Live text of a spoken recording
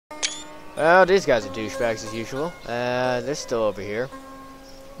Well, these guys are douchebags as usual. They're still over here.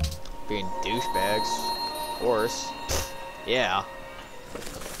 Being douchebags. Of course. Yeah.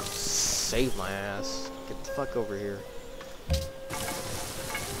 Save my ass. Get the fuck over here.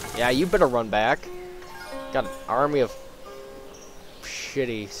 Yeah, you better run back. Got an army of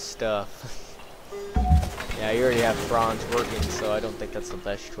shitty stuff. Yeah, you already have bronze working, so I don't think that's the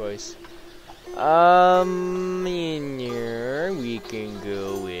best choice. In here, we can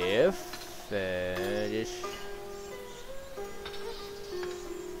go with just.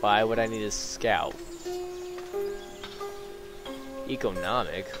 Why would I need a scout?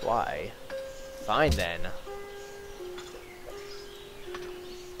 Economic? Why? Fine then.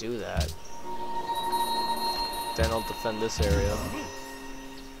 Do that. Then I'll defend this area.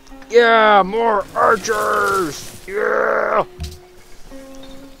 Yeah, more archers! Yeah!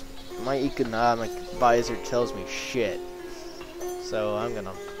 My economic advisor tells me shit. So I'm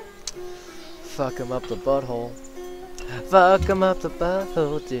gonna fuck him up the butthole. Fuck him up the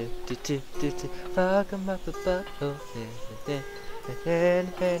butthole. Fuck him up the butthole.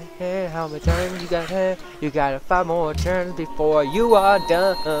 How many turns you got here? You got 5 more turns before you are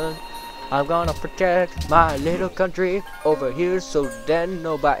done. I'm gonna protect my little country over here, so then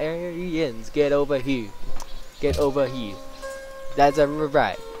no barbarians get over here. Get over here. That's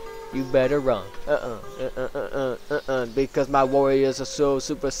right. You better run. Because my warriors are so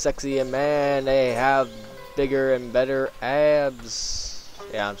super sexy, and man, they have bigger and better abs.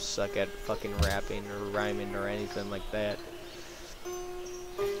 Yeah, I'm suck at fucking rapping or rhyming or anything like that.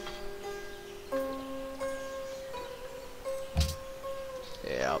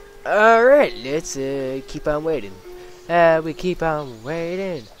 Yeah. Alright, let's keep on waiting. We keep on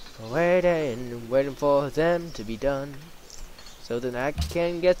waiting, waiting for them to be done. So then I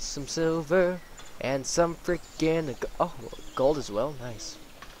can get some silver and some freaking gold as well. Nice,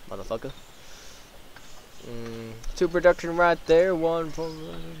 motherfucker. 2 production right there. 1 for.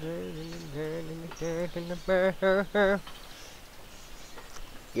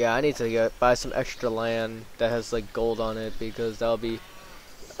 Yeah, I need to buy some extra land that has like gold on it because that'll be.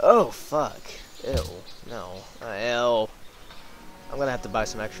 Oh fuck! Ew, no, ew. I'm gonna have to buy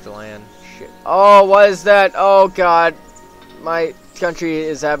some extra land. Shit. Oh, what is that? Oh god. My country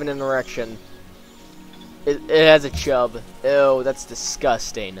is having an erection. It has a chub. Ew, that's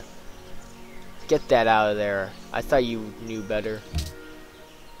disgusting. Get that out of there. I thought you knew better.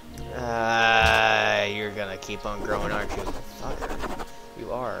 You're gonna keep on growing, aren't you? Fucker.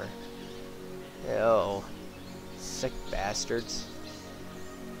 You are. Ew. Sick bastards.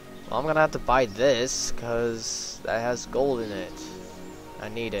 Well, I'm gonna have to buy this, because that has gold in it. I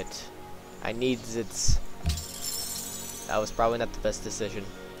need it. I need it. That was probably not the best decision.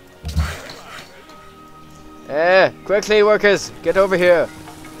 Quickly, workers! Get over here!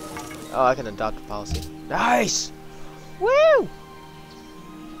 Oh, I can adopt a policy. Nice! Woo!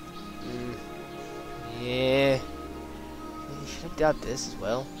 Yeah. You should adopt this as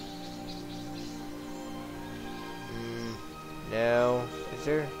well. No. Is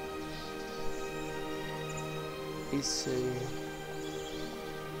there? Let's see.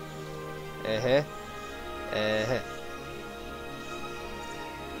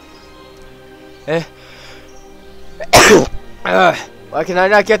 Why can I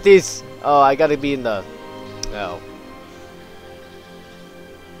not get these? Oh, I gotta be in the. Oh.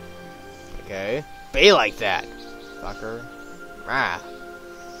 Okay. Be like that, fucker. Ah.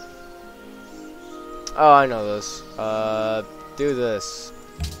 Oh, I know this. Do this.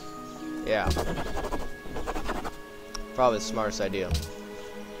 Yeah. Probably the smartest idea.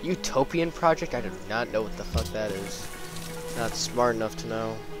 Utopian project? I do not know what the fuck that is. Not smart enough to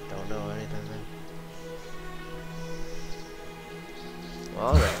know. Don't know anything. Well,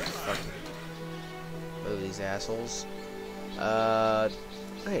 alright. Fucking move these assholes.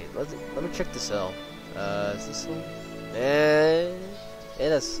 Wait, let me check this out. Is this one? Yeah,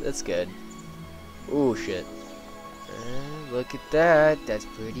 that's good. Ooh, shit. Look at that. That's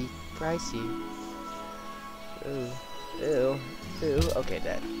pretty pricey. Ew. Okay,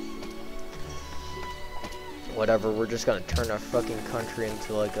 that. Whatever, we're just gonna turn our fucking country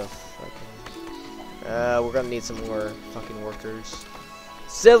into like a fucking. We're gonna need some more fucking workers.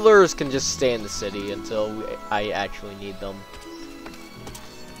 Settlers can just stay in the city until I actually need them.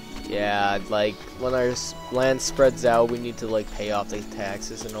 Yeah, like, when our land spreads out, we need to, like, pay off the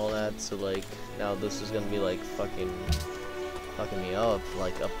taxes and all that, so, like, now this is gonna be, like, fucking me up,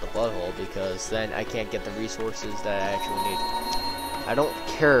 like, up the butthole, because then I can't get the resources that I actually need. I don't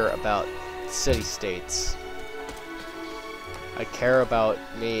care about city-states. I care about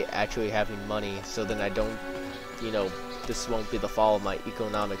me actually having money, so then I don't, you know, this won't be the fall of my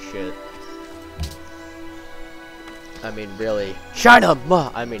economic shit. I mean, really. China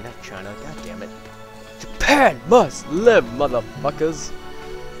I mean, not China. God damn it. Japan must live, motherfuckers.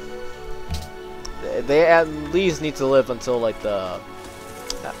 They at least need to live until, like, the...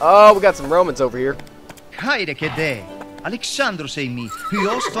 Oh, we got some Romans over here. Hey,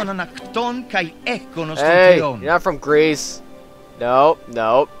 you're not from Greece. No,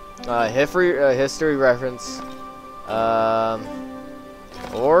 no. History reference.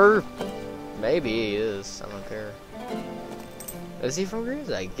 Or maybe he is. I don't care. Is he from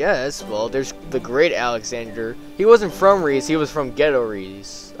Greece? I guess. Well, there's the great Alexander. He wasn't from Greece. He was from Ghetto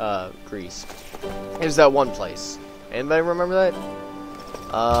Greece. Greece. It was that one place. Anybody remember that?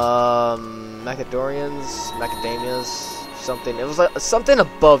 Macedonians, something. It was like something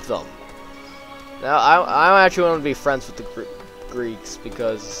above them. Now, I actually want to be friends with the Greeks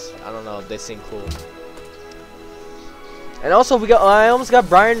because I don't know, they seem cool. And also, I almost got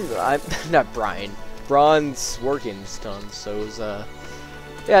bronze working tons. So it was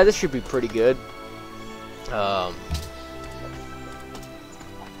yeah, this should be pretty good. Not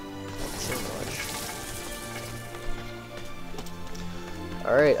so much.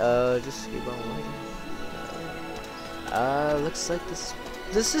 All right, just keep on waiting. Looks like this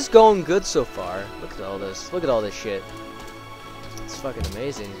is going good so far. Look at all this. Look at all this shit. It's fucking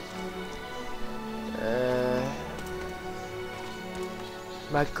amazing.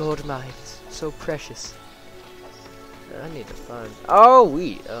 My gold mines, so precious. I need to find. Oh,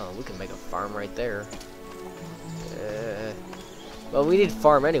 wheat. Oh, we can make a farm right there. Well, we need to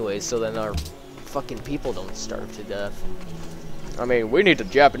farm anyways, so then our fucking people don't starve to death. I mean, we need the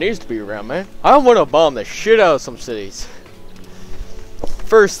Japanese to be around, man. I want to bomb the shit out of some cities.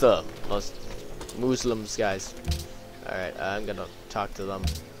 First up, most Muslims guys. All right, I'm gonna talk to them.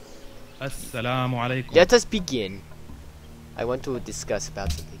 Assalamu alaikum. Let us begin. I want to discuss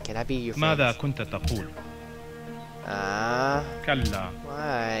about something. Can I be your friend? ماذا كنت تقول؟ كلا.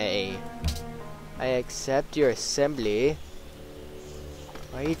 Why? I accept your assembly.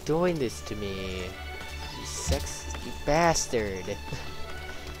 Why are you doing this to me? You bastard.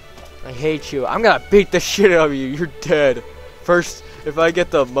 I hate you. I'm gonna beat the shit out of you. You're dead. First, if I get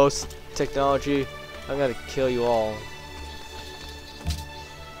the most technology, I'm gonna kill you all.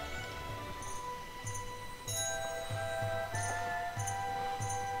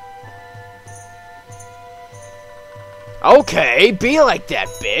 Okay, be like that,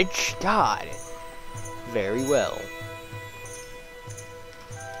 bitch. God. Very well.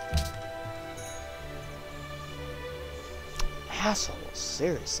 Asshole,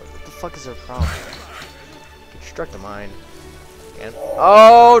 seriously. What the fuck is their problem? Construct a mine. Again.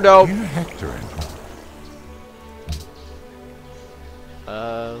 Oh, no.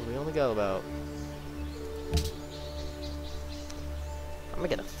 We only got about... I'm gonna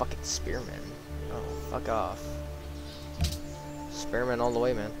get a fucking spearman. Oh, fuck off. Spearman all the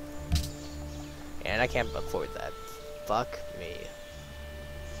way, man. And I can't afford that. Fuck me.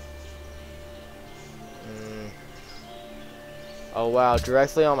 Oh wow,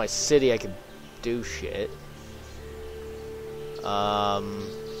 directly on my city I can do shit. I'm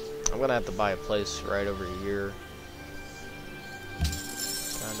gonna have to buy a place right over here.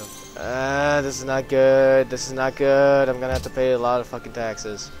 Kind of. This is not good. This is not good. I'm gonna have to pay a lot of fucking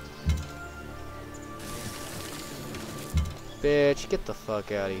taxes. Bitch, get the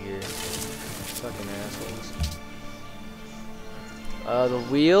fuck out of here. Fucking assholes. The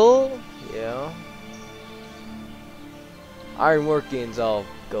wheel? Yeah. Iron workings I'll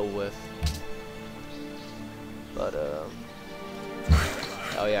go with. But, oh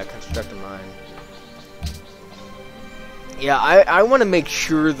yeah, construct a mine. Yeah, I want to make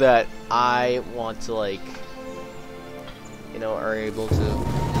sure that I want to, like, you know, are able to...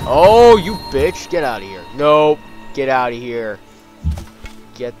 Oh, you bitch! Get out of here. Nope. Get out of here.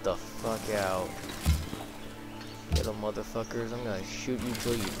 Get the fuck out. Get them motherfuckers. I'm gonna shoot you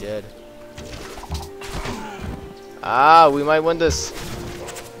till you're dead. Ah, we might win this.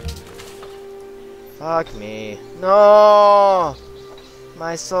 Fuck me. No!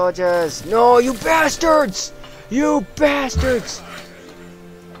 My soldiers. No, you bastards! You bastards!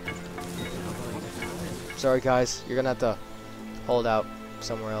 Sorry guys, you're gonna have to hold out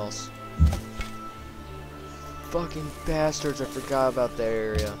somewhere else. Fucking bastards, I forgot about that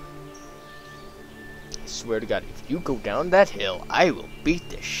area. I swear to God, if you go down that hill, I will beat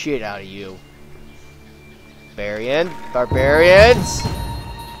the shit out of you. Barbarians!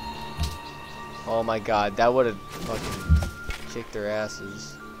 Oh my God, that would have fucking kicked their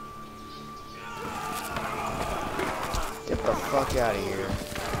asses. Get the fuck out of here.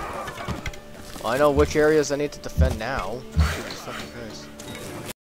 Well, I know which areas I need to defend now. Jesus fucking Christ.